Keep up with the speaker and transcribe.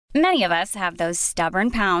Many of us have those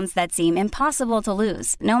stubborn pounds that seem impossible to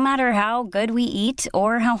lose, no matter how good we eat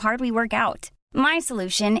or how hard we work out. My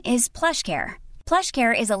solution is PlushCare.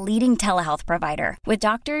 PlushCare is a leading telehealth provider with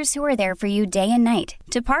doctors who are there for you day and night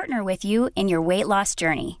to partner with you in your weight loss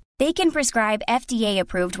journey. They can prescribe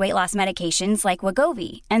FDA-approved weight loss medications like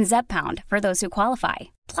Wegovy and Zepbound for those who qualify.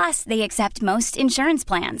 Plus, they accept most insurance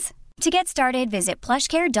plans. To get started, visit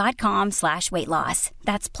plushcare.com/weightloss.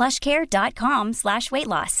 That's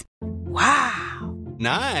plushcare.com/weightloss. Wow.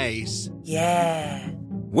 Nice. Yeah.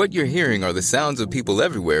 What you're hearing are the sounds of people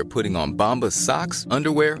everywhere putting on Bombas socks,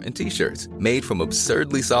 underwear, and T-shirts made from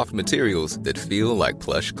absurdly soft materials that feel like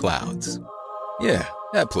plush clouds. Yeah,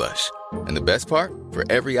 that plush. And the best part?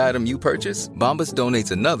 For every item you purchase, Bombas donates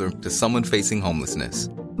another to someone facing homelessness.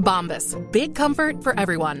 Bombas. Big comfort for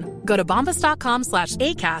everyone. Go to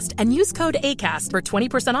bombas.com/ACAST and use code ACAST for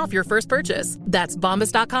 20% off your first purchase. That's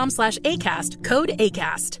bombas.com/ACAST. Code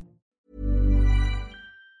ACAST.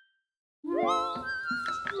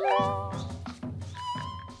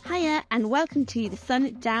 Hiya and welcome to The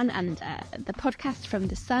Sun Down Under, the podcast from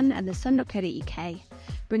The Sun and thesun.co.uk,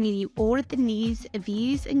 bringing you all of the news,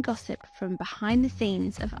 views and gossip from behind the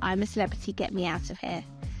scenes of I'm a Celebrity, Get Me Out of Here.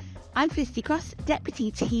 I'm Felicity Cross,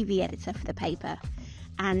 Deputy TV Editor for the paper,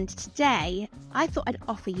 and today I thought I'd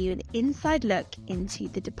offer you an inside look into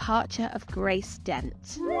the departure of Grace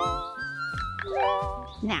Dent.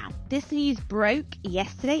 Now, this news broke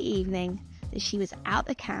yesterday evening that she was out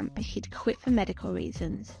the camp as she'd quit for medical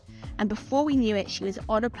reasons, and before we knew it, she was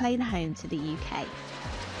on a plane home to the UK.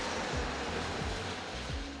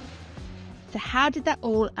 So how did that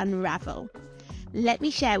all unravel? Let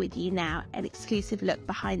me share with you now an exclusive look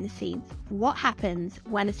behind the scenes of what happens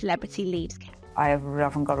when a celebrity leaves camp. I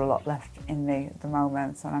haven't got a lot left in me at the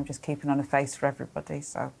moment, and I'm just keeping on a face for everybody.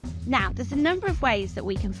 So now, there's a number of ways that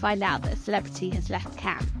we can find out that a celebrity has left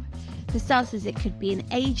camp. For starters, it could be an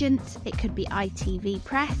agent, it could be ITV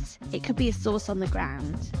Press, it could be a source on the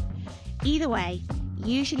ground. Either way,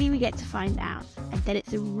 usually we get to find out, and then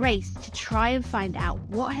it's a race to try and find out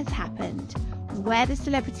what has happened, where the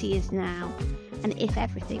celebrity is now, and if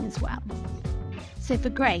everything is well. So for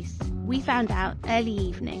Grace, we found out early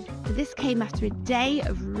evening, but this came after a day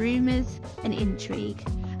of rumours and intrigue.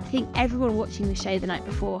 I think everyone watching the show the night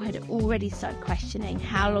before had already started questioning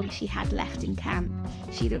how long she had left in camp.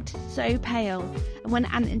 She looked so pale, and when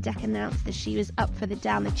Ant and Dec announced that she was up for the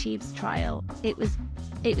Down the Tubes trial, it was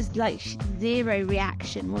like zero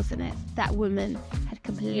reaction, wasn't it? That woman had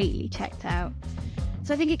completely checked out.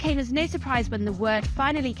 So I think it came as no surprise when the word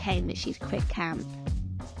finally came that she'd quit camp.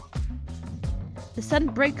 The Sun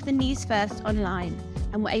broke the news first online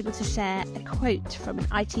and were able to share a quote from an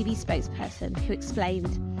ITV spokesperson who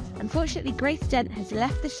explained, "Unfortunately, Grace Dent has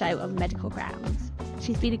left the show on medical grounds.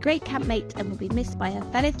 She's been a great campmate and will be missed by her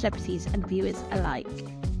fellow celebrities and viewers alike."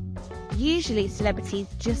 Usually celebrities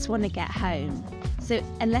just want to get home, so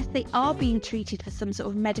unless they are being treated for some sort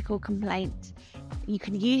of medical complaint, you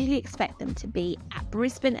can usually expect them to be at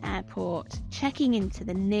Brisbane Airport, checking into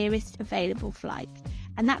the nearest available flight.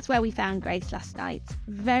 And that's where we found Grace last night,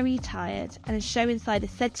 very tired, and as Show Insider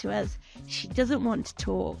said to us, she doesn't want to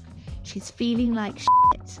talk. She's feeling like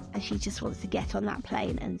shit, and she just wants to get on that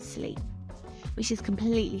plane and sleep, which is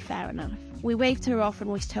completely fair enough. We waved her off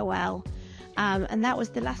and wished her well, and that was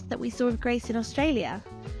the last that we saw of Grace in Australia.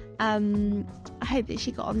 I hope that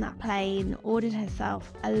she got on that plane, ordered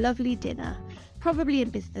herself a lovely dinner, probably in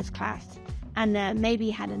business class, and maybe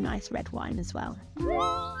had a nice red wine as well.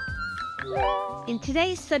 In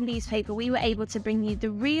today's Sun newspaper, we were able to bring you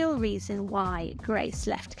the real reason why Grace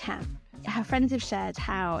left camp. Her friends have shared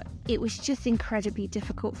how it was just incredibly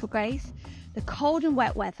difficult for Grace. The cold and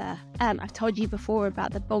wet weather, I've told you before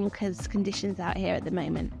about the bonkers conditions out here at the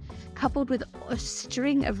moment, coupled with a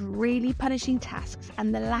string of really punishing tasks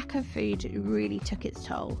and the lack of food really took its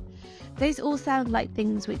toll. Those all sound like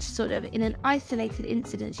things which sort of in an isolated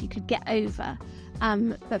incident you could get over,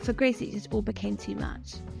 but for Grace it just all became too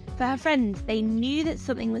much. For her friends, they knew that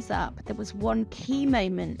something was up. There was one key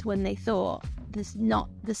moment when they thought, there's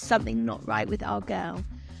something not right with our girl,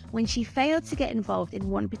 when she failed to get involved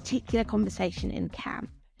in one particular conversation in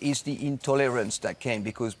camp. It's the intolerance that came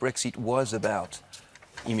because Brexit was about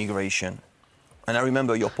immigration. And I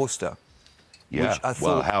remember your poster, which I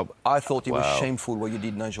thought it was shameful what you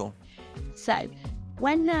did, Nigel. So,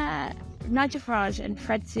 when Nigel Farage and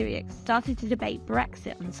Fred Sirius started to debate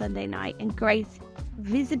Brexit on Sunday night and Grace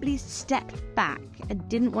visibly stepped back and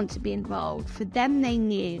didn't want to be involved, for them they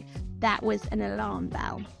knew that was an alarm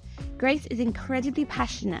bell. Grace is incredibly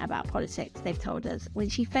passionate about politics, they've told us. When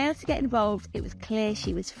she failed to get involved, it was clear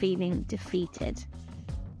she was feeling defeated.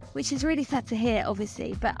 which is really sad to hear,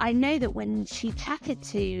 obviously. But I know that when she chatted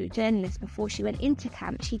to journalists before she went into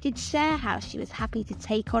camp, she did share how she was happy to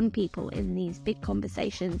take on people in these big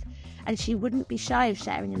conversations, and she wouldn't be shy of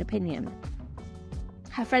sharing an opinion.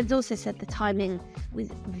 Her friends also said the timing was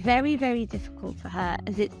very, very difficult for her,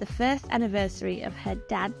 as it's the first anniversary of her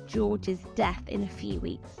dad George's death in a few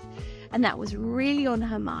weeks, and that was really on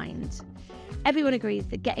her mind. Everyone agrees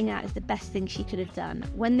that getting out is the best thing she could have done.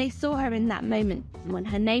 When they saw her in that moment, when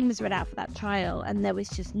her name was read out for that trial and there was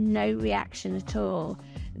just no reaction at all,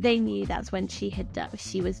 they knew that's when she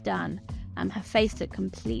was done. Her face looked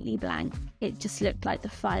completely blank. It just looked like the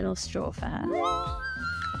final straw for her.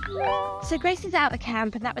 So Grace is out of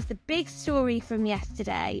camp, and that was the big story from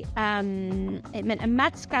yesterday. It meant a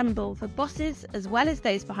mad scramble for bosses as well as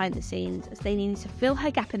those behind the scenes, as they needed to fill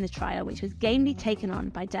her gap in the trial, which was gamely taken on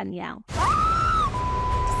by Danielle.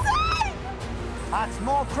 That's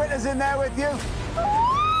more critters in there with you.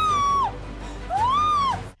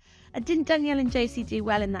 And didn't Danielle and Josie do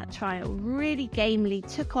well in that trial? Really gamely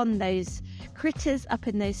took on those critters up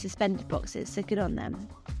in those suspended boxes, so good on them.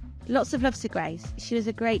 Lots of love to Grace. She was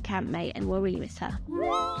a great campmate and we'll really miss her.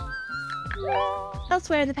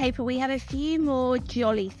 Elsewhere in the paper, we have a few more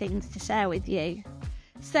jolly things to share with you.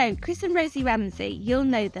 So, Chris and Rosie Ramsey, you'll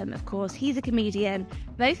know them, of course. He's a comedian.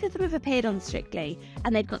 Both of them have appeared on Strictly,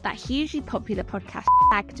 and they've got that hugely popular podcast,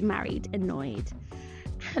 Shagged, Married, Annoyed.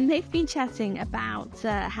 And they've been chatting about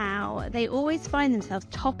how they always find themselves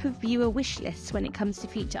top of viewer wish lists when it comes to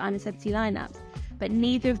future I'm a Celebrity lineups, but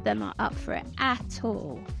neither of them are up for it at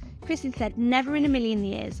all. Kristen said, never in a million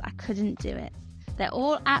years, I couldn't do it. They're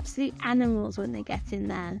all absolute animals when they get in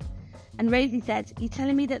there. And Rosie said, you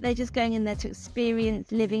telling me that they're just going in there to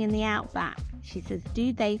experience living in the outback? She says,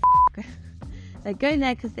 do they f***? They're going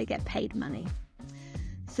there because they get paid money.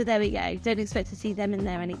 So there we go. Don't expect to see them in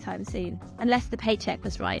there anytime soon. Unless the paycheck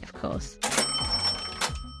was right, of course.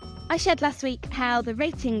 I shared last week how the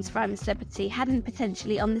ratings for I'm a Celebrity hadn't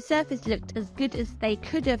potentially on the surface looked as good as they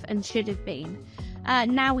could have and should have been.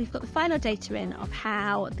 Now we've got the final data in of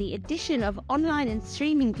how the addition of online and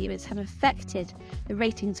streaming viewers have affected the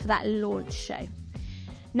ratings for that launch show.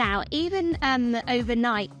 Now, even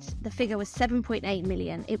overnight, the figure was 7.8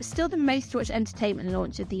 million. It was still the most watched entertainment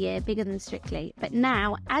launch of the year, bigger than Strictly. But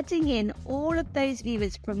now, adding in all of those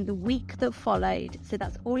viewers from the week that followed, so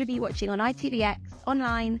that's all of you watching on ITVX,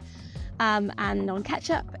 online, and on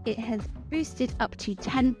Catch Up, it has boosted up to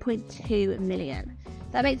 10.2 million.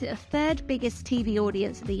 That makes it the third biggest TV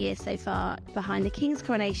audience of the year so far, behind the King's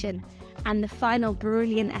Coronation and the final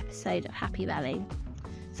brilliant episode of Happy Valley.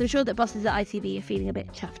 So I'm sure that bosses at ITV are feeling a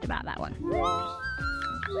bit chuffed about that one.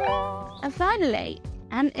 And finally,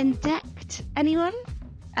 an Indecked. Anyone?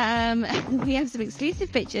 We have some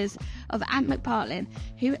exclusive pictures of Ant McPartlin,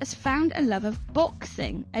 who has found a love of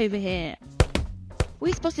boxing over here.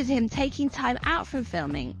 We spotted him taking time out from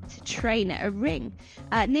filming to train at a ring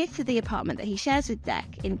near to the apartment that he shares with Deck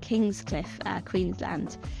in Kingscliff,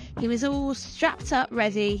 Queensland. He was all strapped up,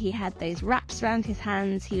 ready. He had those wraps around his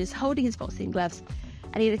hands. He was holding his boxing gloves,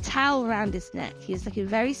 and he had a towel around his neck. He was looking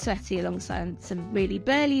very sweaty alongside some really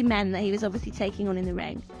burly men that he was obviously taking on in the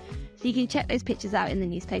ring. So you can check those pictures out in the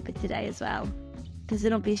newspaper today as well. There's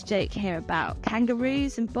an obvious joke here about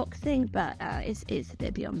kangaroos and boxing, but it's a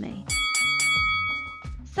bit beyond me.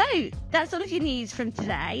 So that's all of your news from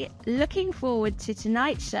today. Looking forward to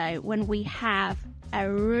tonight's show when we have a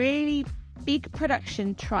really big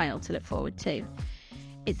production trial to look forward to.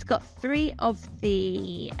 It's got 3 of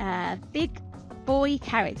the big boy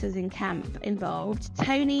characters in camp involved,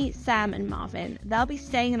 Tony, Sam and Marvin. They'll be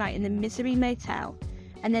staying a night in the Misery Motel,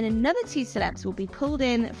 and then another 2 celebs will be pulled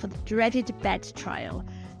in for the dreaded bed trial.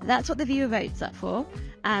 That's what the viewer votes up for.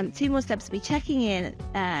 2 more celebs will be checking in.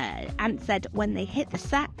 Ant said when they hit the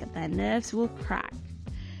sack, their nerves will crack.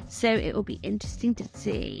 So it will be interesting to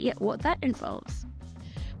see what that involves.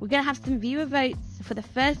 We're going to have some viewer votes for the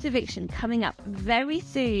first eviction coming up very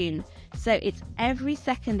soon. So it's every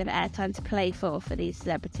second of airtime to play for these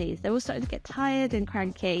celebrities. They're all starting to get tired and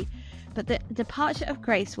cranky. But the departure of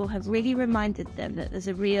Grace will have really reminded them that there's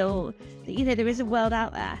there is a world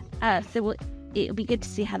out there. So it'll be good to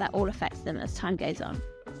see how that all affects them as time goes on.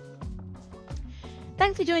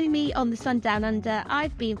 Thanks for joining me on The Sun Down Under.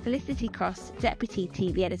 I've been Felicity Cross, Deputy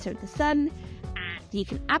TV Editor of The Sun, and you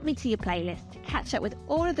can add me to your playlist to catch up with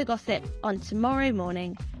all of the gossip on tomorrow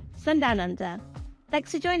morning, Sun Down Under.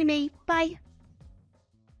 Thanks for joining me. Bye.